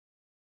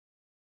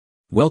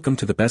Welcome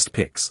to the Best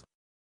Picks.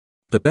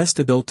 The Best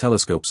Adult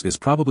Telescopes is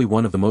probably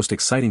one of the most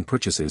exciting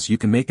purchases you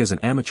can make as an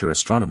amateur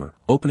astronomer,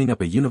 opening up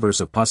a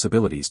universe of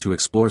possibilities to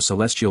explore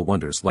celestial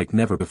wonders like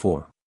never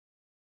before.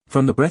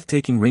 From the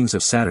breathtaking rings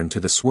of Saturn to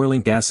the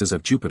swirling gases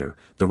of Jupiter,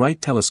 the right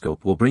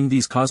telescope will bring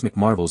these cosmic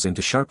marvels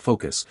into sharp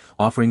focus,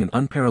 offering an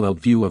unparalleled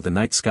view of the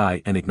night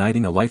sky and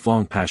igniting a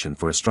lifelong passion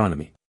for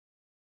astronomy.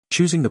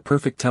 Choosing the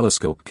perfect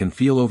telescope can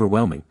feel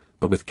overwhelming,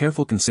 but with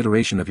careful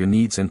consideration of your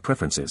needs and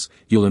preferences,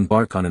 you'll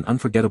embark on an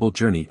unforgettable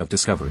journey of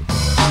discovery.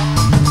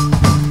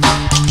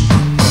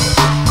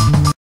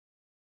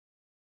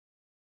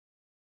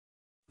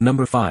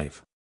 Number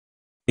 5.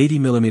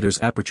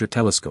 80mm Aperture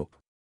Telescope.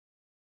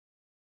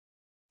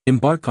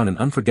 Embark on an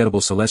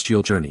unforgettable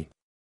celestial journey.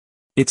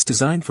 It's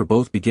designed for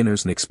both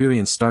beginners and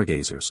experienced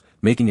stargazers,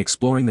 making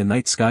exploring the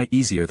night sky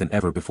easier than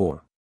ever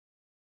before.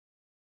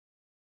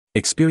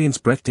 Experience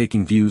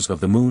breathtaking views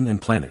of the moon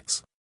and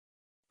planets.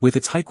 With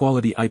its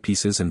high-quality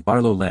eyepieces and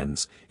Barlow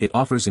lens, it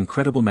offers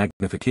incredible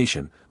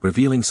magnification,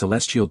 revealing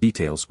celestial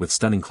details with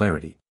stunning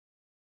clarity.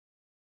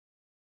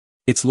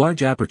 Its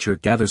large aperture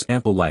gathers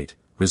ample light,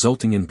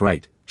 resulting in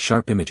bright,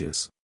 sharp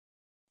images.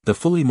 The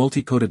fully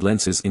multi-coated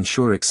lenses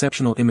ensure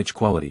exceptional image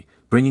quality,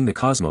 bringing the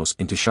cosmos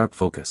into sharp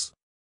focus.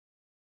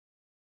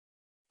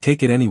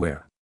 Take it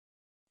anywhere.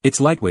 It's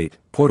lightweight,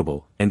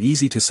 portable, and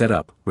easy to set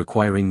up,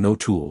 requiring no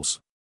tools.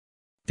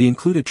 The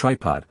included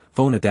tripod,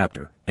 phone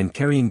adapter, and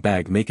carrying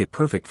bag make it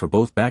perfect for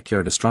both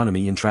backyard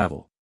astronomy and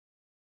travel.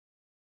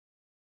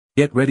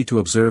 Get ready to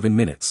observe in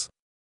minutes.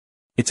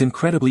 It's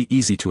incredibly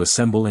easy to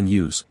assemble and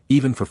use,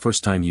 even for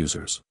first-time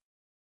users.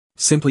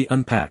 Simply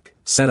unpack,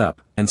 set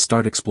up, and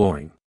start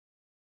exploring.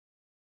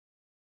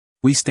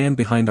 We stand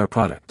behind our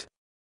product.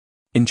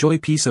 Enjoy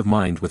peace of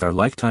mind with our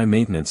lifetime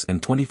maintenance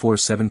and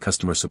 24/7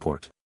 customer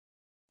support.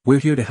 We're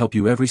here to help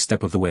you every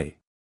step of the way.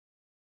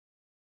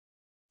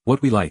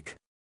 What we like.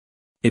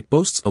 It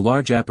boasts a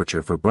large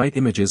aperture for bright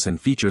images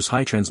and features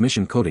high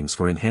transmission coatings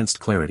for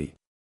enhanced clarity.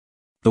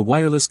 The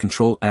wireless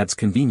control adds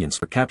convenience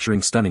for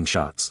capturing stunning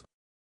shots.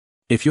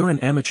 If you're an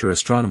amateur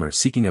astronomer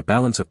seeking a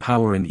balance of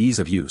power and ease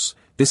of use,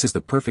 this is the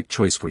perfect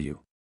choice for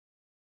you.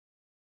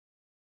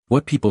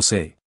 What people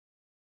say.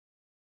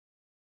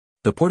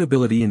 The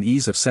portability and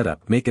ease of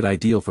setup make it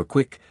ideal for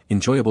quick,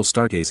 enjoyable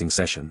stargazing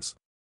sessions.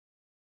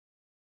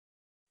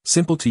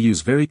 Simple to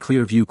use, very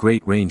clear view,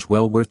 great range,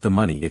 well worth the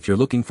money. If you're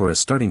looking for a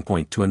starting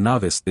point to a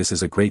novice, this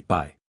is a great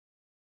buy.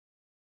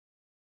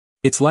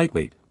 Its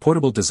lightweight,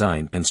 portable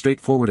design and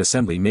straightforward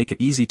assembly make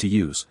it easy to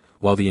use,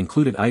 while the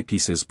included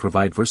eyepieces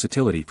provide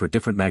versatility for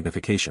different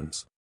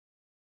magnifications.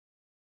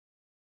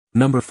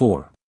 Number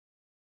 4.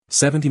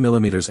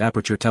 70mm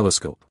Aperture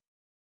Telescope.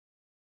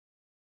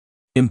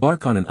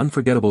 Embark on an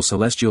unforgettable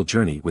celestial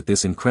journey with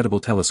this incredible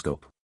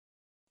telescope.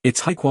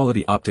 Its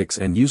high-quality optics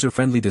and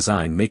user-friendly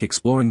design make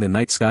exploring the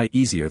night sky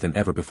easier than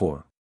ever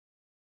before.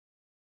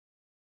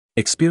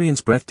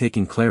 Experience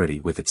breathtaking clarity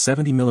with its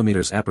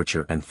 70mm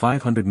aperture and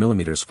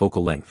 500mm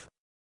focal length.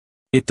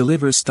 It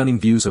delivers stunning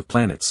views of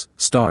planets,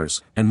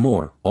 stars, and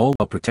more, all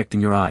while protecting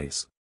your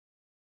eyes.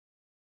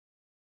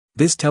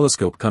 This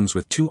telescope comes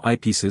with 2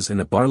 eyepieces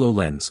and a Barlow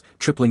lens,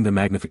 tripling the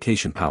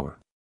magnification power.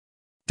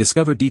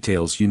 Discover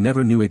details you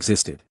never knew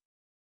existed.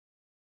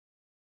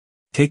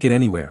 Take it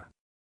anywhere.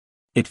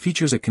 It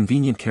features a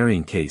convenient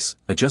carrying case,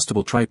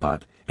 adjustable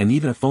tripod, and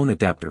even a phone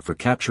adapter for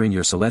capturing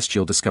your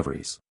celestial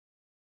discoveries.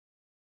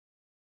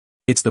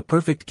 It's the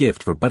perfect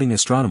gift for budding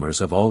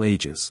astronomers of all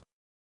ages.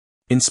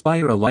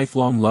 Inspire a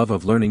lifelong love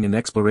of learning and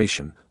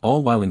exploration,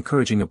 all while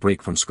encouraging a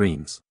break from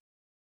screens.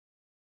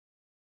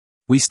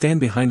 We stand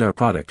behind our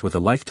product with a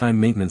lifetime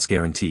maintenance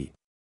guarantee.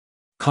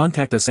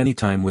 Contact us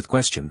anytime with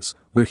questions,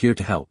 we're here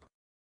to help.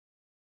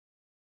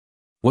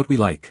 What we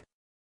like.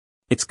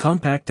 Its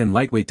compact and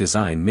lightweight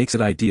design makes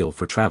it ideal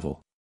for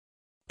travel.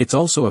 It's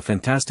also a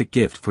fantastic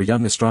gift for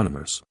young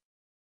astronomers.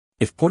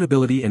 If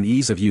portability and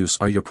ease of use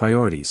are your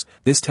priorities,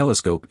 this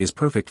telescope is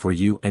perfect for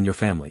you and your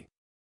family.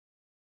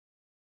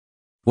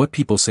 What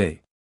people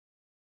say.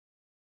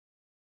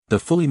 The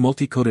fully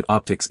multi-coated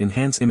optics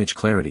enhance image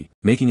clarity,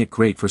 making it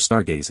great for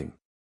stargazing.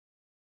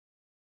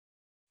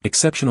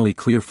 Exceptionally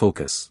clear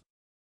focus.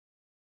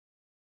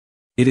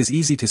 It is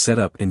easy to set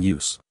up and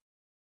use.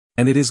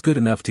 And it is good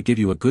enough to give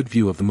you a good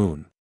view of the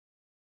moon.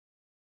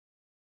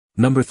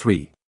 Number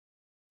 3.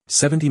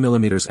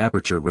 70mm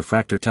Aperture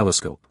Refractor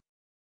Telescope.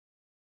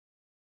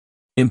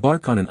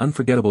 Embark on an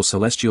unforgettable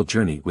celestial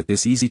journey with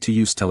this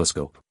easy-to-use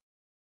telescope.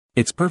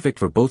 It's perfect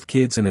for both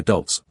kids and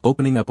adults,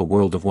 opening up a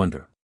world of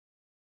wonder.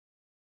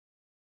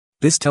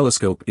 This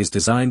telescope is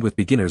designed with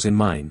beginners in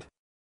mind.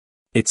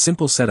 Its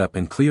simple setup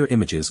and clear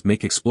images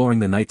make exploring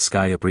the night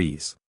sky a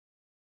breeze.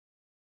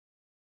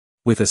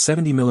 With a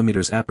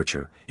 70mm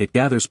aperture, it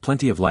gathers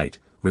plenty of light,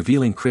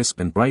 revealing crisp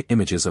and bright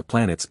images of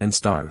planets and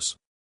stars.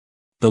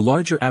 The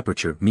larger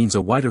aperture means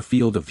a wider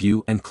field of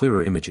view and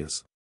clearer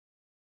images.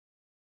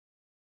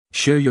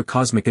 Share your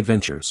cosmic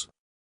adventures.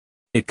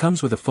 It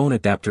comes with a phone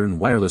adapter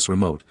and wireless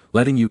remote,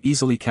 letting you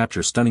easily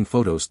capture stunning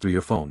photos through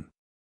your phone.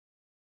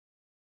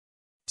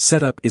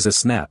 Setup is a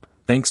snap,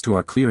 thanks to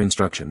our clear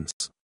instructions.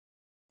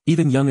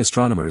 Even young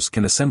astronomers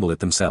can assemble it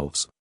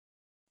themselves.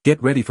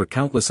 Get ready for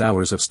countless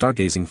hours of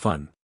stargazing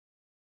fun.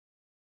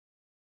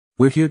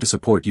 We're here to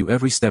support you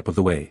every step of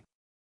the way.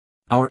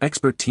 Our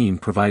expert team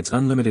provides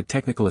unlimited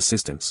technical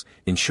assistance,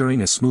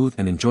 ensuring a smooth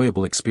and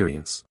enjoyable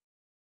experience.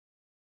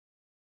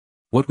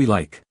 What we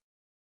like.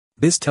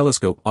 This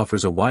telescope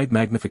offers a wide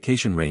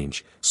magnification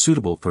range,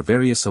 suitable for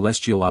various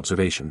celestial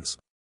observations.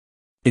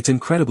 It's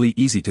incredibly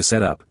easy to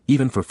set up,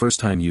 even for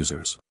first-time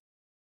users.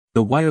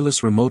 The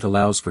wireless remote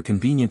allows for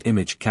convenient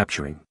image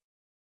capturing.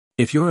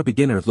 If you're a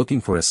beginner looking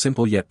for a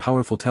simple yet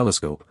powerful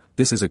telescope,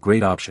 this is a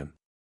great option.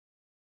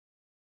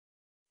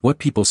 What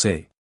people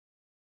say.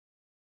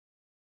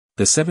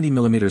 The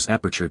 70mm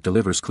aperture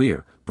delivers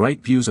clear,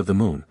 bright views of the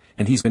moon,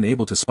 and he's been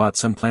able to spot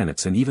some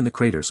planets and even the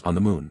craters on the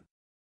moon.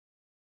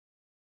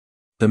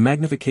 The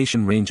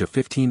magnification range of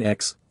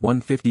 15x,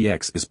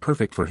 150x is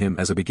perfect for him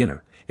as a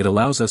beginner. It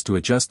allows us to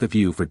adjust the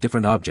view for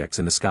different objects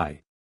in the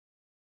sky.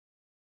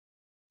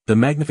 The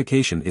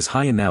magnification is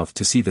high enough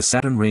to see the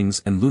Saturn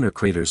rings and lunar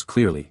craters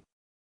clearly.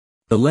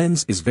 The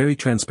lens is very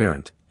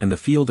transparent, and the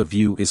field of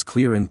view is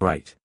clear and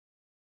bright.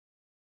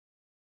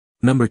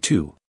 Number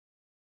 2.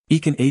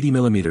 EACONN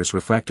 80mm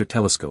Refractor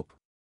Telescope.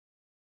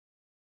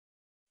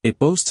 It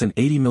boasts an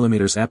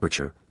 80mm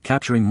aperture,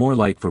 capturing more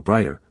light for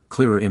brighter,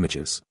 clearer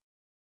images.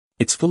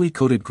 Its fully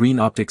coated green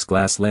optics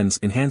glass lens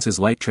enhances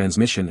light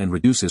transmission and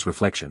reduces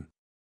reflection.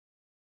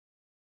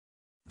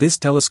 This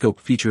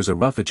telescope features a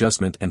rough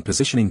adjustment and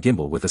positioning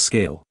gimbal with a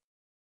scale.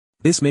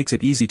 This makes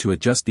it easy to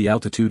adjust the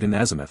altitude and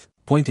azimuth,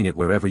 pointing it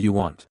wherever you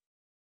want.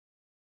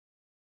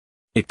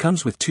 It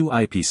comes with two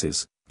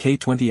eyepieces,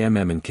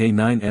 K20mm and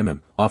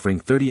K9mm, offering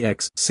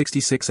 30x,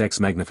 66x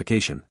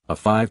magnification, a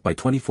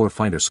 5x24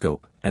 finder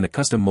scope, and a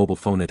custom mobile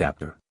phone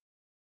adapter.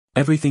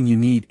 Everything you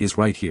need is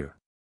right here.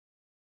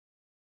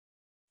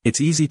 It's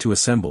easy to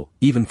assemble,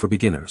 even for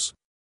beginners.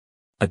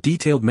 A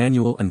detailed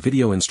manual and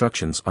video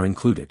instructions are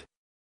included.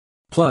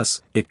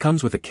 Plus, it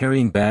comes with a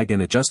carrying bag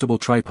and adjustable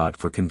tripod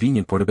for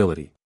convenient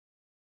portability.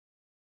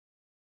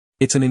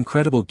 It's an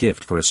incredible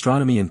gift for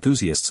astronomy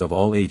enthusiasts of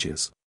all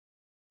ages.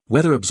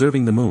 Whether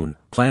observing the moon,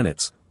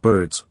 planets,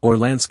 birds, or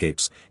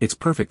landscapes, it's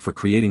perfect for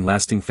creating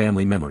lasting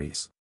family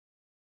memories.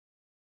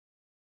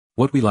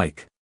 What we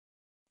like.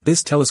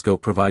 This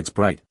telescope provides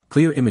bright,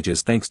 clear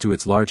images thanks to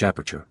its large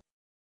aperture.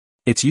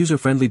 Its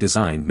user-friendly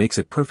design makes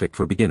it perfect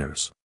for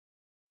beginners.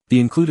 The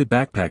included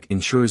backpack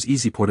ensures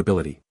easy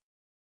portability.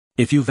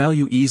 If you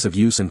value ease of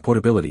use and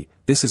portability,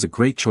 this is a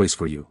great choice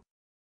for you.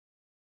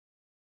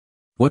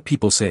 What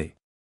people say.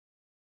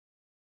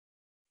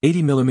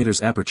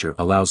 80mm aperture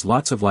allows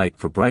lots of light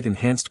for bright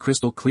enhanced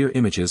crystal clear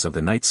images of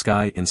the night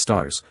sky and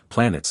stars,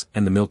 planets,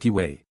 and the Milky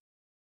Way.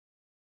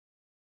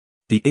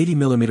 The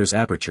 80mm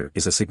aperture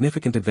is a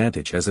significant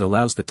advantage as it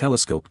allows the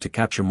telescope to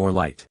capture more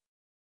light.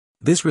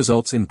 This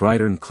results in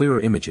brighter and clearer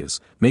images,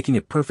 making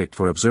it perfect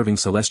for observing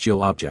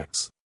celestial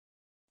objects.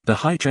 The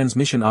high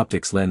transmission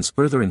optics lens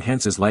further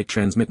enhances light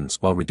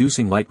transmittance while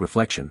reducing light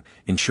reflection,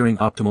 ensuring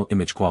optimal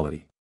image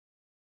quality.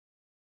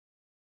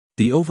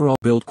 The overall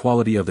build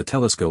quality of the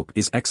telescope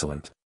is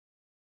excellent.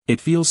 It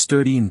feels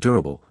sturdy and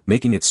durable,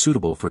 making it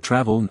suitable for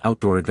travel and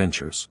outdoor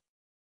adventures.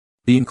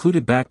 The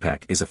included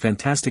backpack is a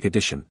fantastic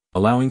addition,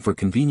 allowing for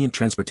convenient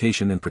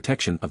transportation and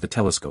protection of the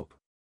telescope.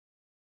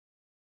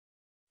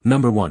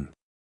 Number 1.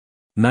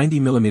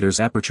 90mm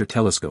Aperture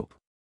Telescope.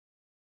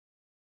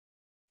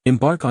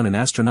 Embark on an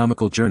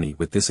astronomical journey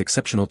with this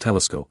exceptional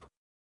telescope.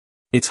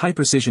 Its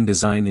high-precision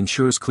design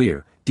ensures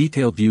clear,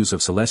 detailed views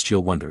of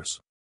celestial wonders.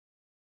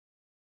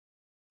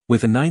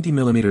 With a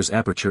 90mm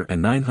aperture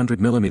and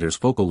 900mm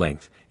focal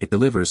length, it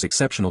delivers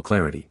exceptional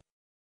clarity.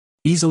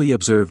 Easily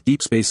observe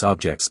deep space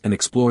objects and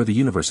explore the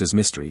universe's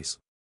mysteries.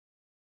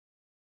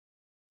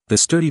 The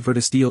sturdy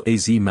Vertisteel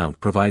AZ mount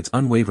provides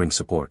unwavering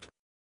support.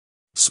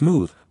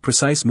 Smooth,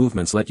 precise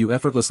movements let you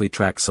effortlessly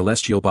track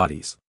celestial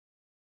bodies.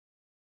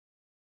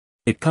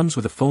 It comes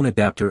with a phone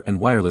adapter and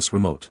wireless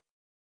remote.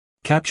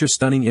 Capture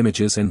stunning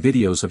images and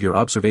videos of your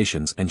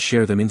observations and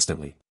share them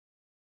instantly.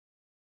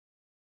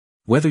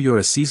 Whether you're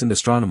a seasoned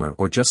astronomer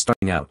or just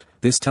starting out,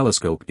 this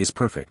telescope is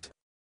perfect.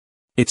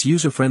 It's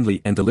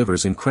user-friendly and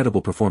delivers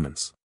incredible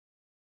performance.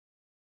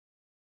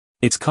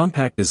 Its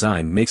compact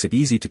design makes it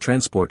easy to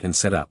transport and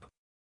set up.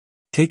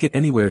 Take it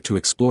anywhere to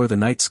explore the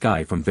night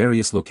sky from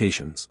various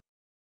locations.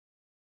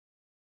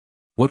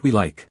 What we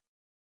like.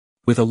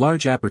 With a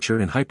large aperture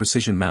and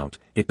high-precision mount,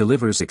 it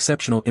delivers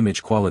exceptional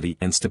image quality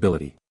and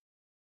stability.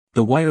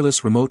 The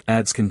wireless remote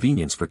adds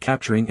convenience for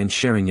capturing and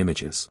sharing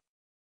images.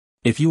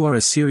 If you are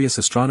a serious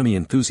astronomy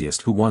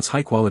enthusiast who wants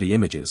high-quality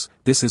images,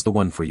 this is the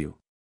one for you.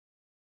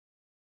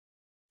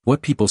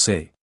 What people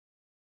say.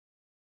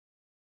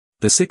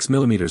 The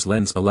 6mm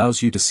lens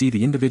allows you to see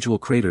the individual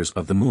craters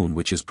of the moon,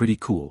 which is pretty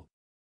cool.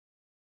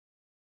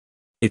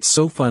 It's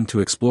so fun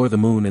to explore the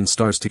moon and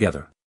stars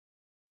together.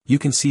 You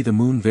can see the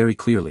moon very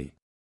clearly.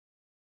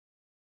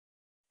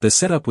 The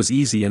setup was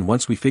easy, and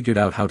once we figured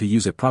out how to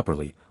use it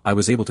properly, I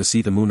was able to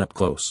see the moon up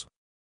close.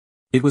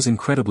 It was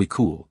incredibly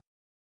cool.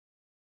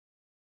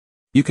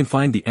 You can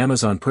find the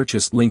Amazon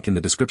purchase link in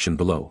the description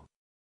below.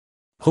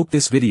 Hope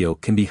this video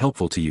can be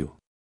helpful to you.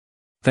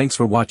 Thanks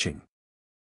for watching.